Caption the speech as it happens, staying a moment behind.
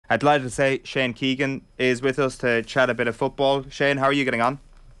Delighted to say Shane Keegan is with us to chat a bit of football. Shane, how are you getting on?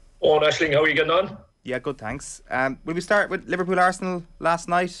 Eoin and Aisling, how are you getting on? Yeah, good, thanks. Will we start with Liverpool Arsenal last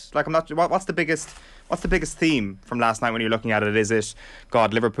night? Like, I'm not. What's the biggest theme from last night when you're looking at it? Is it,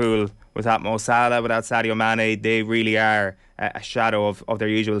 God, Liverpool without Mo Salah, without Sadio Mane, they really are a shadow of their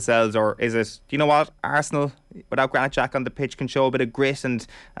usual selves? Or is it, do you know what, Arsenal without Granit Xhaka on the pitch can show a bit of grit and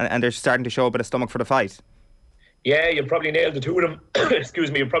they're starting to show a bit of stomach for the fight? Yeah, you probably nailed the two of them.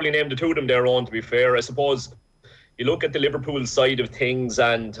 Excuse me, you probably named the two of them there, Owen, to be fair. I suppose you look at the Liverpool side of things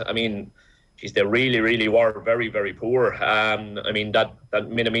and, I mean, geez, they really were very, very poor. I mean, that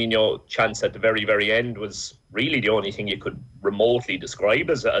Minamino chance at the very, very end was really the only thing you could remotely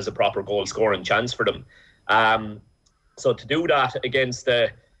describe as a proper goal-scoring chance for them. So to do that against a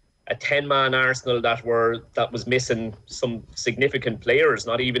 10-man Arsenal that was missing some significant players,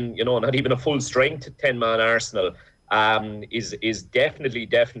 not even a full-strength 10-man Arsenal, is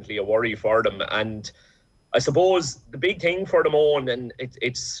definitely a worry for them. And I suppose the big thing for them on, and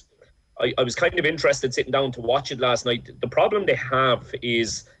I was kind of interested sitting down to watch it last night. The problem they have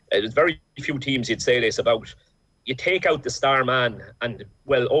is there's very few teams you'd say this about. You take out the star man, and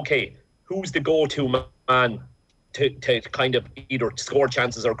well, okay, who's the go-to man to kind of either score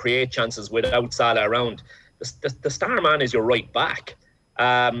chances or create chances without Salah around? The star man is your right back.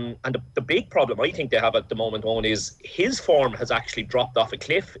 And the big problem I think they have at the moment, Owen, is his form has actually dropped off a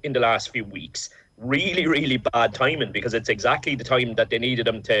cliff in the last few weeks. Really bad timing, because it's exactly the time that they needed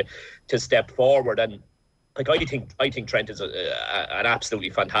him to step forward. And like I think Trent is an absolutely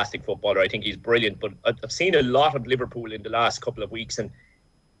fantastic footballer. I think he's brilliant, but I've seen a lot of Liverpool in the last couple of weeks, and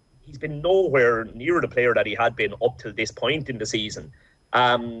he's been nowhere near the player that he had been up till this point in the season.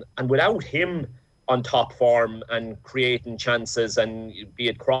 And without him on top form and creating chances, and be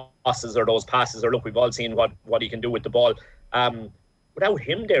it crosses or those passes, or look, we've all seen what he can do with the ball. Without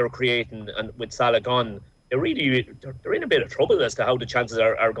him there creating, and with Salah gone, they're in a bit of trouble as to how the chances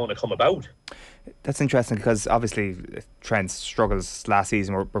are going to come about. That's interesting, because obviously Trent's struggles last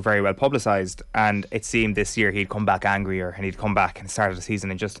season were very well publicised, and it seemed this year he'd come back angrier, and he'd come back and started the season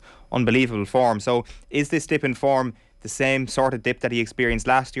in just unbelievable form. So is this dip in form the same sort of dip that he experienced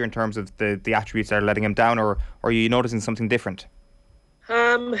last year in terms of the attributes that are letting him down, or are you noticing something different?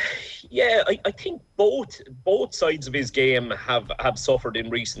 Yeah, I think both sides of his game have suffered in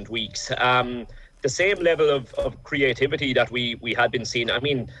recent weeks. The same level of creativity that we had been seeing. I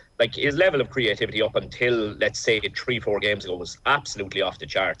mean, like, his level of creativity up until, let's say, 3-4 games ago was absolutely off the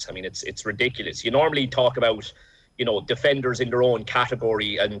charts. I mean, it's ridiculous. You normally talk about, defenders in their own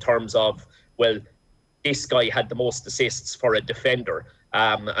category in terms of, well, this guy had the most assists for a defender,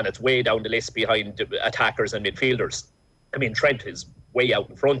 and it's way down the list behind attackers and midfielders. I mean, Trent is way out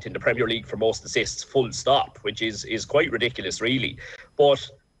in front in the Premier League for most assists, full stop, which is quite ridiculous, really. But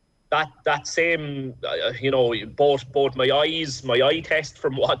that same, both my eye test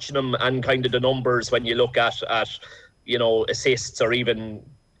from watching him, and kind of the numbers when you look at assists, or even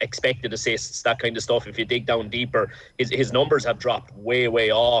expected assists, that kind of stuff, if you dig down deeper, his numbers have dropped way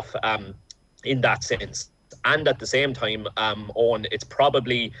off in that sense. And at the same time, it's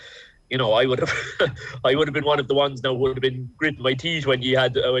probably, I would have been one of the ones now who would have been gritting my teeth when you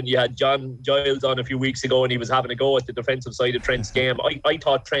had John Giles on a few weeks ago, and he was having a go at the defensive side of Trent's game. I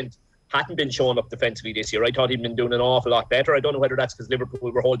thought Trent hadn't been showing up defensively this year. I thought he'd been doing an awful lot better. I don't know whether that's because Liverpool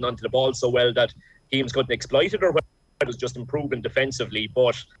were holding on to the ball so well that teams couldn't exploit it, or whether it was just improving defensively.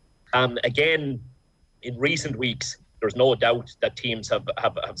 But again, in recent weeks, there's no doubt that teams have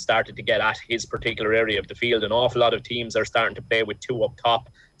started to get at his particular area of the field. An awful lot of teams are starting to play with two up top,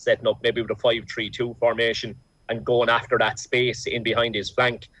 setting up maybe with a 5-3-2 formation and going after that space in behind his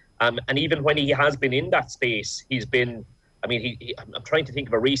flank. And even when he has been in that space, he's been, I mean, I'm trying to think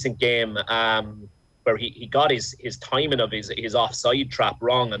of a recent game where he got his timing of his offside trap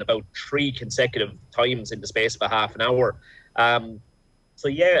wrong on about 3 consecutive times in the space of a half an hour. So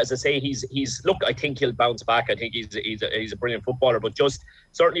yeah, as I say, he's look, I think he'll bounce back. I think he's a brilliant footballer, but just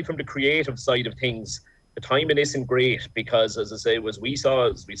certainly from the creative side of things, the timing isn't great, because, as I say, as we saw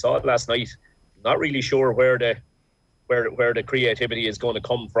it last night, not really sure where the creativity is going to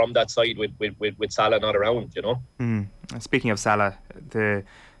come from that side with Salah not around, Speaking of Salah,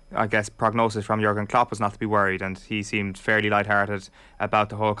 I guess prognosis from Jurgen Klopp was not to be worried, and he seemed fairly lighthearted about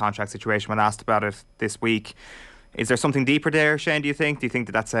the whole contract situation when asked about it this week. Is there something deeper there, Shane, do you think? Do you think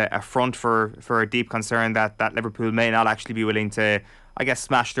that that's a front for a deep concern that Liverpool may not actually be willing to, I guess,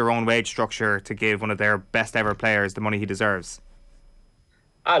 smash their own wage structure to give one of their best ever players the money he deserves?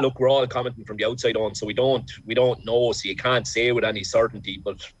 Look, we're all commenting from the outside on, so we don't know, so you can't say with any certainty.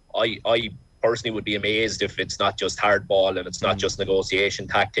 But I personally would be amazed if it's not just hardball and it's not just negotiation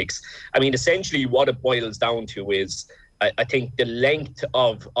tactics. I mean, essentially what it boils down to is, I think, the length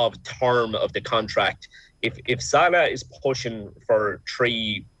of term of the contract. If Salah is pushing for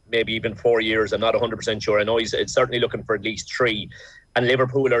 3, maybe even 4 years, I'm not 100% sure. I know he's certainly looking for at least 3. And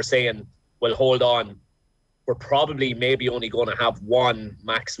Liverpool are saying, well, hold on, we're probably maybe only going to have 1,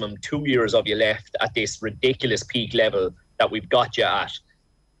 maximum 2 years of you left at this ridiculous peak level that we've got you at.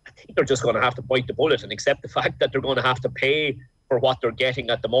 I think they're just going to have to bite the bullet and accept the fact that they're going to have to pay for what they're getting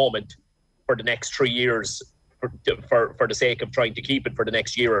at the moment for the next 3 years for the sake of trying to keep it for the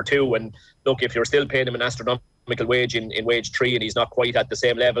next year or 2. And look, if you're still paying him an astronomical wage in wage 3 and he's not quite at the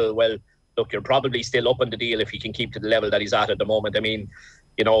same level, well, look, you're probably still up on the deal if he can keep to the level that he's at the moment. I mean,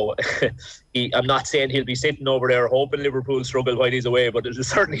 you know, I'm not saying he'll be sitting over there hoping Liverpool struggle while he's away, but it'll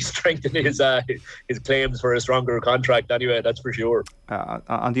certainly strengthen his claims for a stronger contract anyway, that's for sure.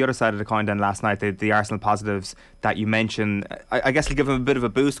 On the other side of the coin then, last night, the Arsenal positives that you mentioned, I guess will give him a bit of a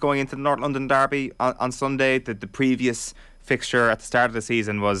boost going into the North London derby on Sunday. The previous fixture at the start of the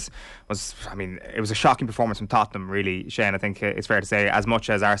season was I mean, it was a shocking performance from Tottenham, really, Shane. I think it's fair to say, as much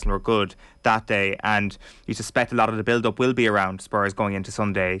as Arsenal were good that day, and you suspect a lot of the build-up will be around Spurs going into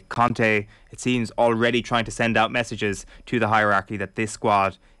Sunday. Conte, it seems, already trying to send out messages to the hierarchy that this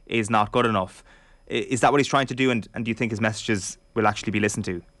squad is not good enough. Is that what he's trying to do, and do you think his messages will actually be listened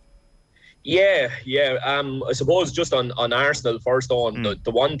to? Yeah. I suppose just on Arsenal first on,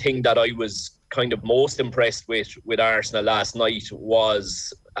 the one thing that I was kind of most impressed with Arsenal last night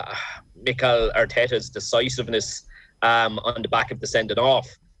was Mikel Arteta's decisiveness on the back of the sending off.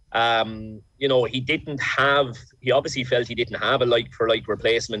 You know, he obviously felt he didn't have a like-for-like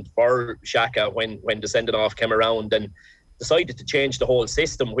replacement for Xhaka when the sending off came around, and decided to change the whole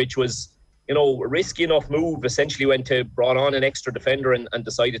system, which was, you know, a risky enough move. Essentially brought on an extra defender and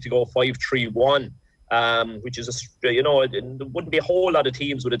decided to go 5-3-1. Which is, you know, it wouldn't be a whole lot of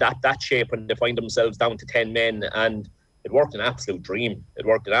teams would adapt that shape when they find themselves down to 10 men, and it worked an absolute dream.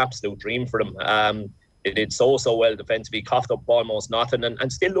 For them. It did so well defensively, coughed up almost nothing,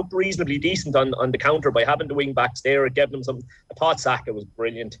 and still looked reasonably decent on the counter by having the wing backs there. It gave them some. I thought Saka was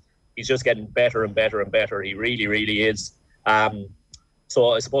brilliant. He's just getting better and better and better. He really, really is.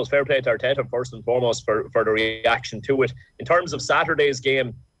 So I suppose fair play to Arteta first and foremost for the reaction to it. In terms of Saturday's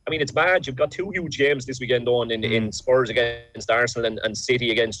game, I mean, it's bad. You've got 2 huge games this weekend on in Spurs against Arsenal and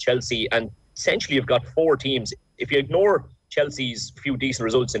City against Chelsea. And essentially you've got 4 teams. If you ignore Chelsea's few decent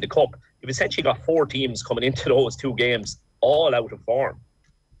results in the Cup, you've essentially got 4 teams coming into those 2 games all out of form.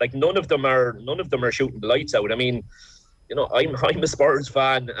 Like none of them are shooting the lights out. I mean, you know, I'm a Spurs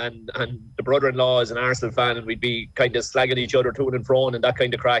fan and the brother-in-law is an Arsenal fan, and we'd be kind of slagging each other to and fro and that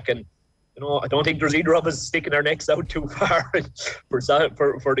kind of crack. And you know, I don't think there's either of us sticking our necks out too far for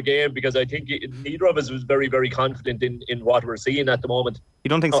the game, because I think neither of us was very, very confident in what we're seeing at the moment. You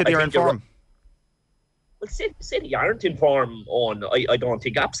don't think City are in form? Well, City aren't in form, I don't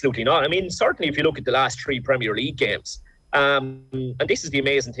think. Absolutely not. I mean, certainly if you look at the last 3 Premier League games, and this is the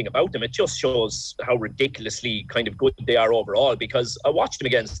amazing thing about them, it just shows how ridiculously kind of good they are overall, because I watched them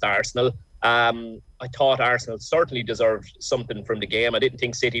against Arsenal. I thought Arsenal certainly deserved something from the game. I didn't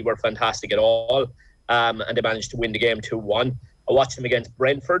think City were fantastic at all, and they managed to win the game 2-1. I watched them against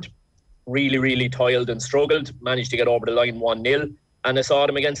Brentford, really, really toiled and struggled, managed to get over the line 1-0. And I saw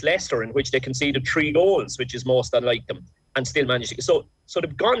them against Leicester, in which they conceded 3 goals, which is most unlike them, and still managed to. So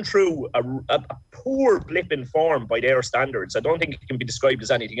they've gone through a poor blip in form by their standards. I don't think it can be described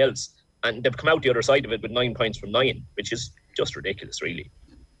as anything else. And they've come out the other side of it with 9 points from 9, which is just ridiculous, really.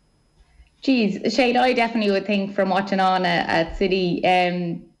 Geez, Shade, I definitely would think from watching on at City,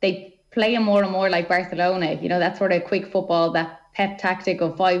 they play more and more like Barcelona. You know, that sort of quick football, that pep tactic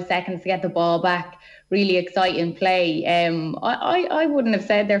of 5 seconds to get the ball back, really exciting play. I wouldn't have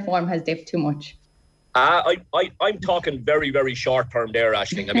said their form has dipped too much. I'm talking very, very short term there,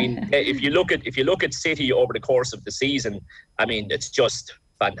 Aisling. I mean, if you look at City over the course of the season, I mean, it's just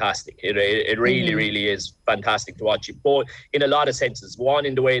fantastic. It really, really is fantastic to watch it. But in a lot of senses, one,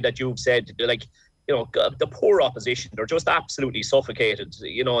 in the way that you've said, like, you know, the poor opposition, they're just absolutely suffocated.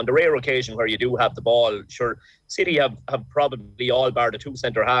 You know, on the rare occasion where you do have the ball, sure, City have probably all bar the 2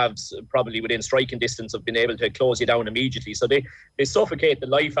 centre halves probably within striking distance of being able to close you down immediately. So they suffocate the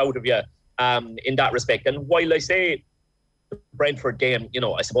life out of you in that respect. And while I say the Brentford game, you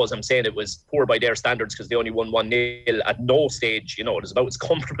know, I suppose I'm saying it was poor by their standards because they only won 1-0. At no stage, you know, it was about as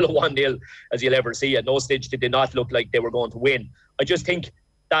comfortable a 1-0 as you'll ever see. At no stage did they not look like they were going to win. I just think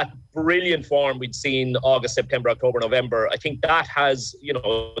that brilliant form we'd seen August, September, October, November, I think that has,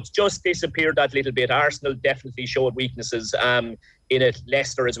 it's just disappeared that little bit. Arsenal definitely showed weaknesses in it.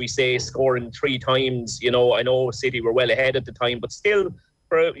 Leicester, as we say, scoring 3 times. I know City were well ahead at the time, but still,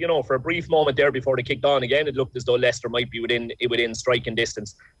 for a brief moment there before they kicked on again, it looked as though Leicester might be within striking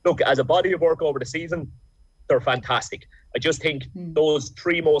distance. Look, as a body of work over the season, they're fantastic. I just think those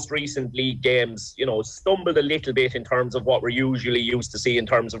 3 most recent league games, stumbled a little bit in terms of what we're usually used to see in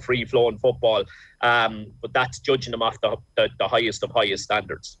terms of free-flowing football. But that's judging them off the highest of highest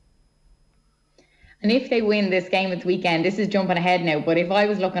standards. And if they win this game at the weekend, this is jumping ahead now, but if I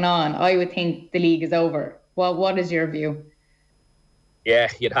was looking on, I would think the league is over. Well, what is your view? Yeah,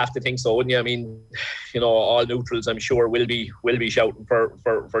 you'd have to think so, wouldn't you? I mean, all neutrals, I'm sure, will be shouting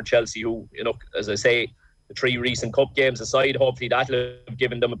for Chelsea, who, as I say, the 3 recent cup games aside, hopefully that'll have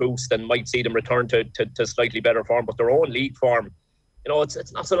given them a boost and might see them return to slightly better form. But their own league form,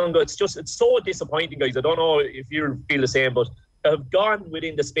 it's not so long ago. It's so disappointing, guys. I don't know if you feel the same, but have gone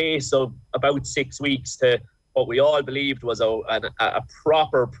within the space of about 6 weeks to what we all believed was a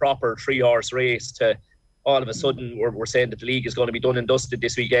proper 3-horse race to all of a sudden we're saying that the league is going to be done and dusted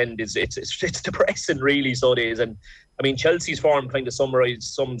this weekend. It's depressing, really, so it is. And I mean, Chelsea's form kind of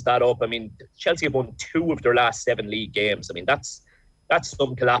sums that up. I mean, Chelsea have won 2 of their last 7 league games. I mean, that's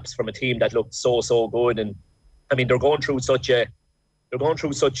some collapse from a team that looked so good. And I mean, they're going through such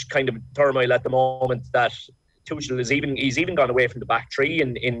kind of turmoil at the moment that Tuchel he's even gone away from the back 3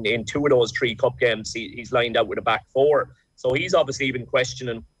 in 2 of those 3 cup games. He's lined out with a back 4. So he's obviously even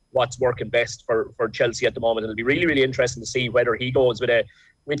questioning what's working best for Chelsea at the moment. It'll be really, really interesting to see whether he goes with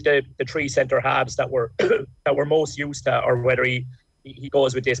the 3 centre halves that we're most used to, or whether he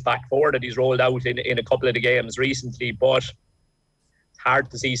goes with this back 4 that he's rolled out in a couple of the games recently. But it's hard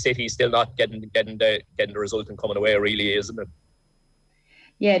to see City still not getting the result and coming away, really, isn't it?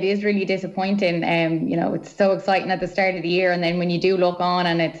 Yeah, it is really disappointing. It's so exciting at the start of the year, and then when you do look on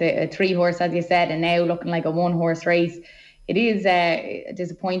and it's a 3-horse, as you said, and now looking like a 1-horse race, it is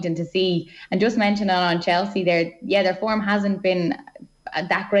disappointing to see. And just mentioning on Chelsea, their form hasn't been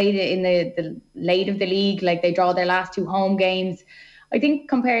that great in the late of the league. Like, they draw their last 2 home games. I think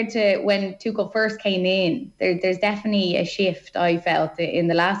compared to when Tuchel first came in, there's definitely a shift, I felt, in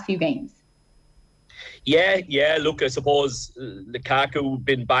the last few games. Yeah. Look, I suppose Lukaku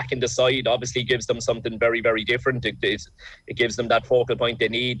been back in the side obviously gives them something very, very different. It gives them that focal point they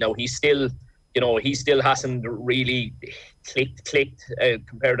need. Now, he still hasn't really clicked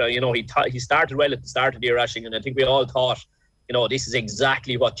compared to, he started well at the start of the year, Aisling, and I think we all thought, this is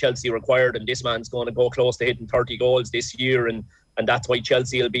exactly what Chelsea required, and this man's going to go close to hitting 30 goals this year, and that's why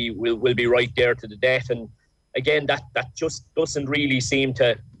Chelsea will be right there to the death. And again, that just doesn't really seem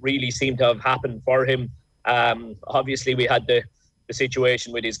to have happened for him. Obviously, we had the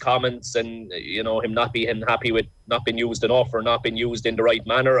situation with his comments and him not being happy with not being used enough or not being used in the right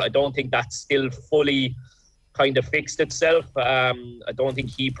manner. I don't think that's still fully kind of fixed itself. I don't think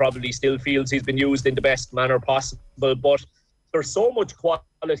he probably still feels he's been used in the best manner possible, but there's so much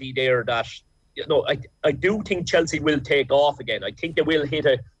quality there that I do think Chelsea will take off again. I think they will hit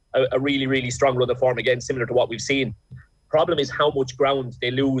a really, really strong run of form again, similar to what we've seen. Problem is how much ground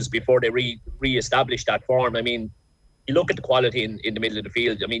they lose before they re-establish that form. I mean, you look at the quality in the middle of the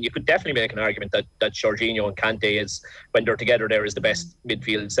field. I mean, you could definitely make an argument that Jorginho and Kante is, when they're together, there is the best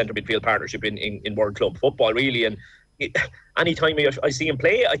centre midfield partnership in world club football, really. And anytime I see him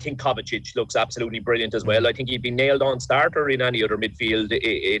play, I think Kovacic looks absolutely brilliant as well. I think he'd be nailed on starter in any other midfield,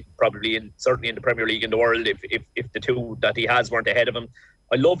 certainly in the Premier League in the world, if the 2 that he has weren't ahead of him.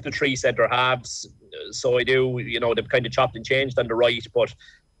 I love the 3 centre halves, so I do. They've kind of chopped and changed on the right, but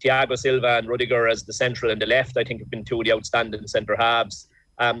Thiago Silva and Rudiger as the central and the left, I think, have been 2 of the outstanding centre halves.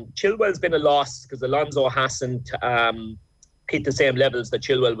 Chilwell's been a loss because Alonso hasn't hit the same levels that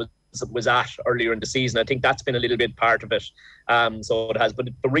Chilwell was at earlier in the season. I think that's been a little bit part of it. So it has. But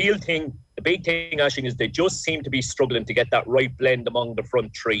the big thing, Aisling, is they just seem to be struggling to get that right blend among the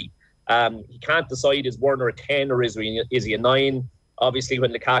front 3. He can't decide, is Werner a 10 or is he a 9? Obviously,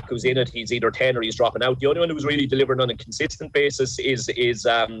 when Lukaku's in it, he's either 10 or he's dropping out. The only one who's really delivering on a consistent basis is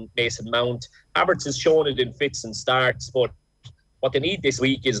Mason Mount. Havertz has shown it in fits and starts, but what they need this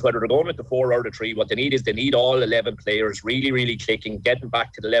week is, whether they're going with the 4 or the 3, what they need all 11 players really, really clicking, getting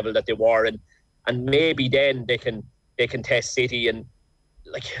back to the level that they were, and maybe then they can test City. And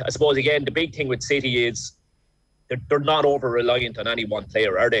I suppose again, the big thing with City is they're not over reliant on any one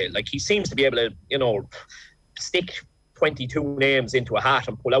player, are they? He seems to be able to stick 22 names into a hat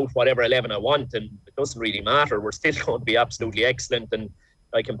and pull out whatever 11 I want, and it doesn't really matter. We're still going to be absolutely excellent, and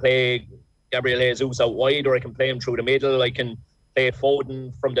I can play Gabriel Jesus out wide, or I can play him through the middle. I can play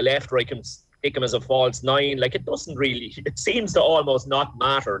Foden from the left, or I can stick him as a false 9. Like, it doesn't really, it seems to almost not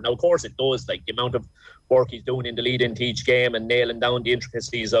matter. Now, of course it does, like the amount of work he's doing in the lead into each game and nailing down the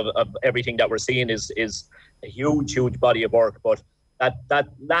intricacies of everything that we're seeing is a huge body of work. But that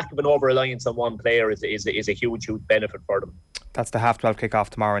lack of an over-reliance on one player is a huge benefit for them. That's the 12:30 kick-off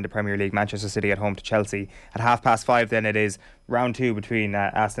tomorrow in the Premier League. Manchester City at home to Chelsea. At 5:30 then it is round 2 between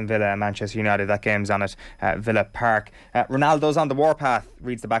Aston Villa and Manchester United. That game's on at Villa Park. Ronaldo's on the warpath,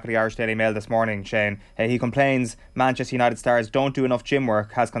 reads the back of the Irish Daily Mail this morning, Shane. He complains Manchester United stars don't do enough gym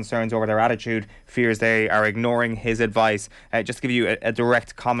work, has concerns over their attitude, fears they are ignoring his advice. Just to give you a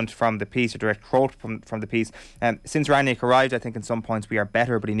direct comment from the piece, a direct quote from the piece. Since Rangnick arrived, I think in some points we are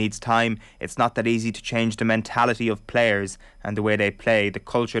better, but he needs time. It's not that easy to change the mentality of players and the way they play, the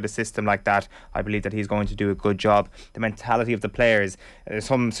culture, the system like that. I believe that he's going to do a good job. The mentality of the players, there's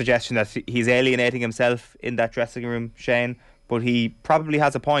some suggestion that he's alienating himself in that dressing room, Shane, but he probably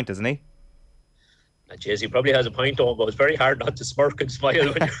has a point, doesn't he? He probably has a point, though, but it's very hard not to smirk and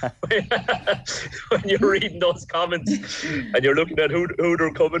smile when you're reading those comments and you're looking at who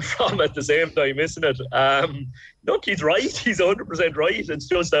they're coming from at the same time, isn't it? Look, he's right. He's 100% right. It's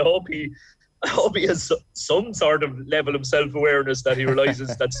just I hope he has some sort of level of self-awareness that he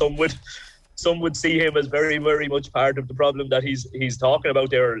realises that some would see him as very, very much part of the problem that he's talking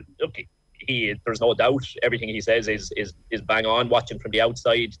about there. Look, there's no doubt everything he says is bang on. Watching from the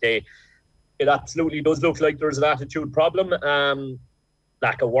outside, it absolutely does look like there's an attitude problem.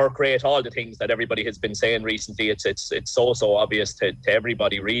 Lack of work rate, all the things that everybody has been saying recently. It's so obvious to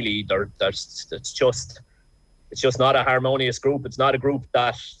everybody, really. It's just not a harmonious group. It's not a group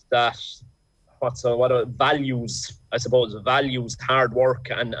that values hard work,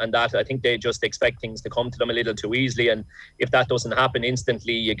 and that I think they just expect things to come to them a little too easily. And if that doesn't happen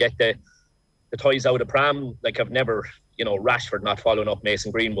instantly, you get the toys out of pram. Like, I've never, Rashford not following up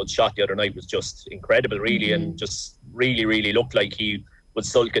Mason Greenwood's shot the other night was just incredible, really, and just really looked like he was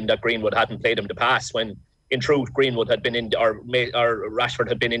sulking that Greenwood hadn't played him the pass, when in truth Greenwood had been or Rashford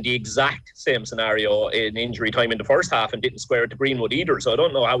had been in the exact same scenario in injury time in the first half and didn't square it to Greenwood either. So I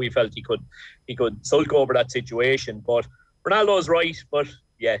don't know how he felt he could sulk over that situation. But Ronaldo's right, but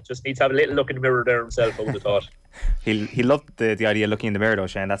yeah, just needs to have a little look in the mirror there himself, I would have thought. He loved the idea of looking in the mirror though,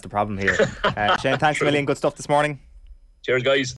 Shane. That's the problem here. Shane, thanks a million. Good stuff this morning. Cheers, guys.